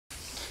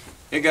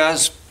Hey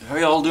guys, how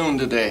y'all doing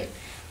today?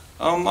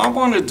 I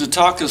wanted to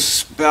talk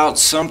about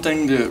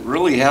something that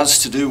really has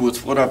to do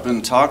with what I've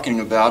been talking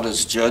about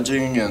as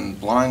judging and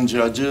blind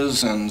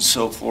judges and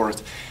so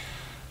forth.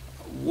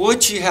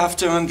 What you have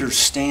to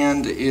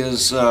understand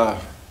is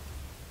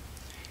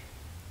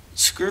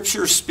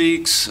Scripture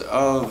speaks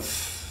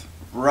of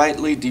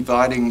rightly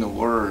dividing the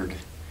word.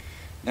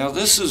 Now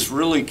this is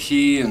really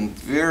key and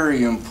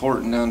very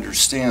important to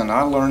understand.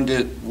 I learned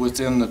it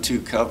within the two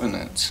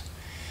covenants.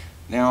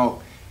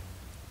 Now,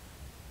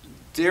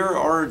 there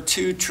are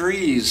two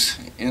trees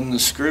in the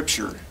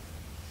Scripture.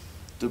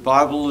 The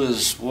Bible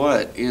is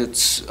what?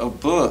 It's a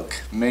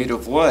book made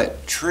of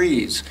what?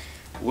 Trees.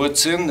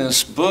 What's in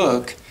this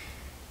book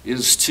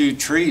is two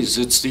trees.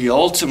 It's the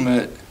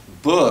ultimate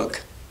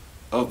book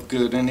of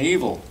good and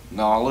evil,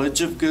 knowledge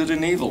of good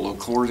and evil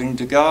according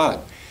to God.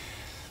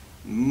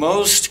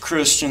 Most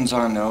Christians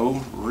I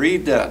know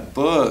read that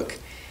book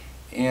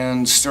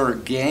and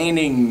start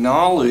gaining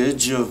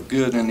knowledge of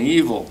good and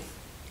evil.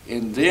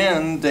 And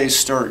then they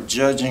start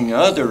judging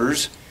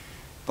others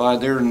by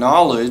their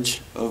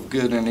knowledge of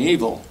good and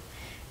evil.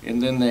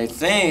 And then they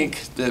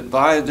think that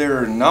by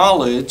their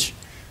knowledge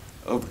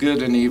of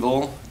good and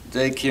evil,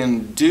 they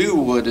can do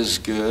what is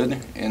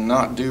good and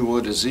not do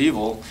what is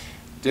evil,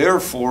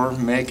 therefore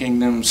making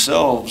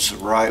themselves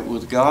right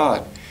with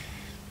God.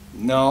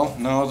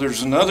 No,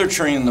 there's another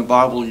tree in the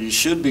Bible you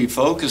should be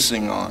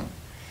focusing on,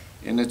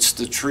 and it's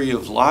the tree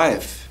of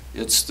life.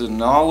 It's the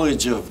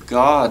knowledge of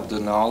God, the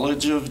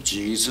knowledge of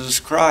Jesus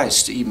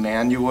Christ,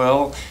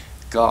 Emmanuel,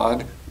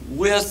 God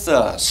with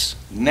us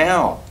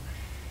now.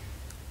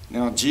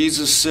 Now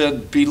Jesus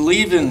said,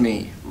 believe in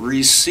me,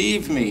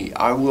 receive me,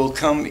 I will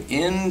come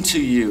into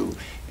you,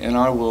 and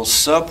I will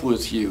sup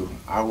with you.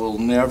 I will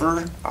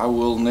never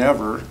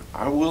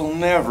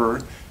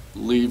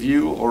leave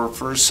you or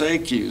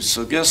forsake you.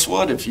 So guess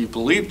what? If you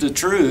believe the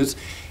truth,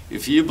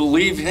 if you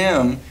believe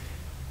Him,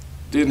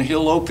 then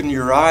He'll open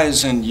your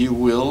eyes and you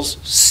will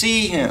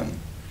see Him.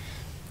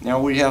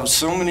 Now we have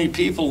so many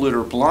people that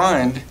are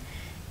blind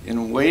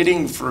and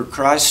waiting for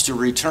Christ to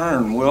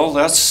return. Well,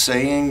 that's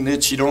saying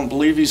that you don't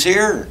believe He's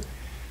here.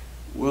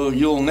 Well,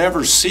 you'll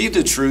never see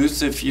the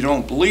truth if you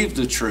don't believe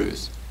the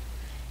truth.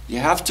 You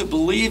have to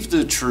believe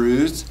the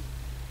truth,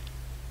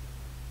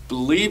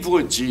 believe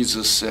what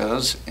Jesus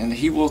says, and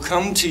He will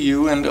come to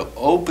you and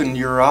open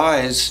your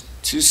eyes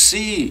to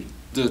see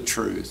the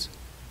truth.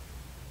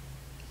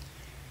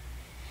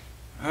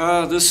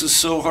 This is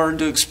so hard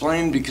to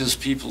explain because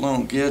people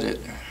don't get it.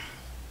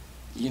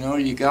 You know,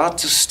 you got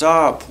to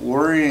stop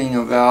worrying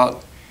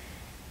about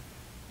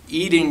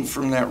eating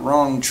from that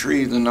wrong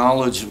tree, the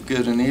knowledge of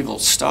good and evil.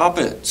 Stop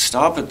it.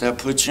 Stop it. That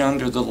puts you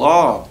under the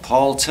law.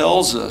 Paul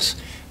tells us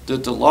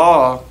that the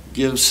law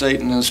gives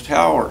Satan his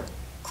power.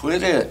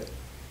 Quit it.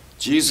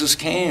 Jesus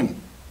came.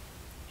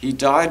 He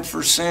died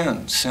for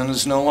sin. Sin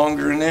is no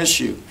longer an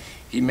issue.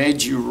 He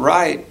made you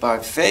right by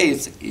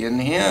faith in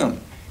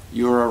Him.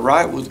 You are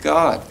right with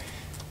God.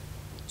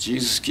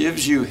 Jesus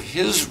gives you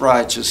His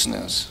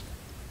righteousness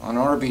on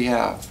our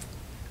behalf.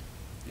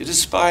 It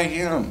is by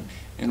Him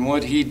and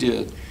what He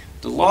did.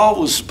 The law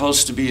was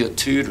supposed to be a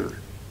tutor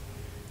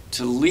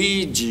to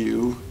lead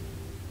you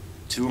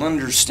to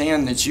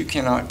understand that you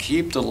cannot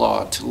keep the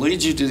law, to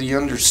lead you to the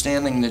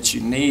understanding that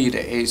you need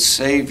a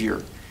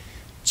Savior.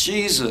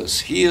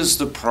 Jesus, He is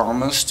the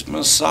promised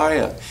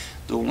Messiah,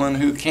 the one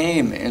who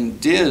came and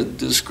did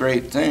this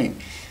great thing.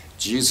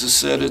 Jesus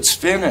said, it's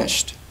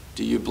finished.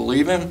 Do you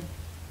believe Him?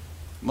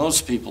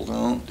 Most people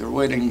don't. They're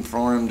waiting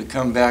for Him to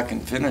come back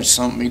and finish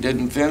something He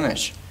didn't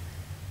finish.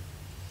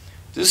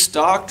 This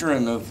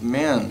doctrine of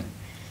men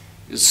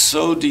is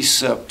so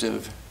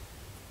deceptive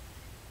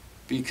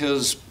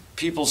because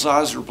people's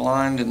eyes are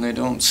blind and they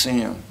don't see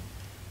Him.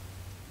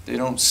 They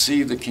don't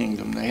see the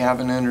kingdom. They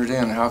haven't entered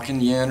in. How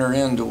can you enter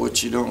into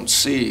what you don't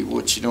see,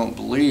 what you don't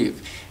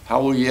believe?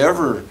 How will you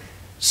ever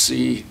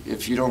see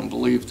if you don't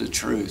believe the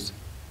truth?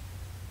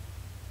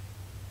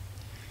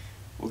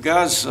 Well,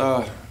 guys,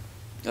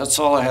 that's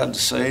all I had to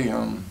say.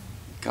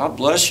 God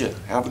bless you.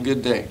 Have a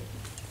good day.